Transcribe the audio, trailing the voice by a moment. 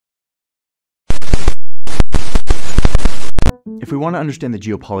If we want to understand the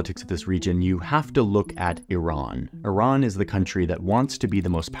geopolitics of this region, you have to look at Iran. Iran is the country that wants to be the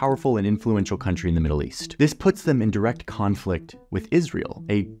most powerful and influential country in the Middle East. This puts them in direct conflict with Israel,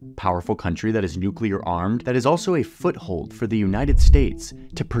 a powerful country that is nuclear armed, that is also a foothold for the United States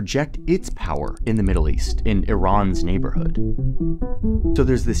to project its power in the Middle East, in Iran's neighborhood. So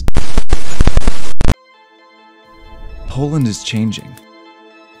there's this. Poland is changing.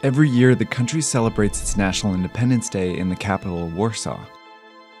 Every year, the country celebrates its National Independence Day in the capital, Warsaw.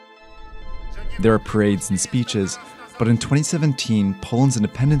 There are parades and speeches, but in 2017, Poland's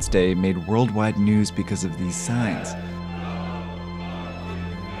Independence Day made worldwide news because of these signs.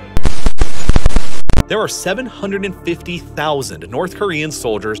 There are 750,000 North Korean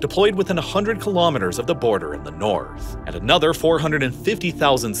soldiers deployed within 100 kilometers of the border in the north, and another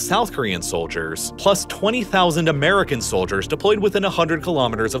 450,000 South Korean soldiers, plus 20,000 American soldiers deployed within 100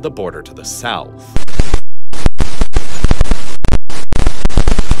 kilometers of the border to the south.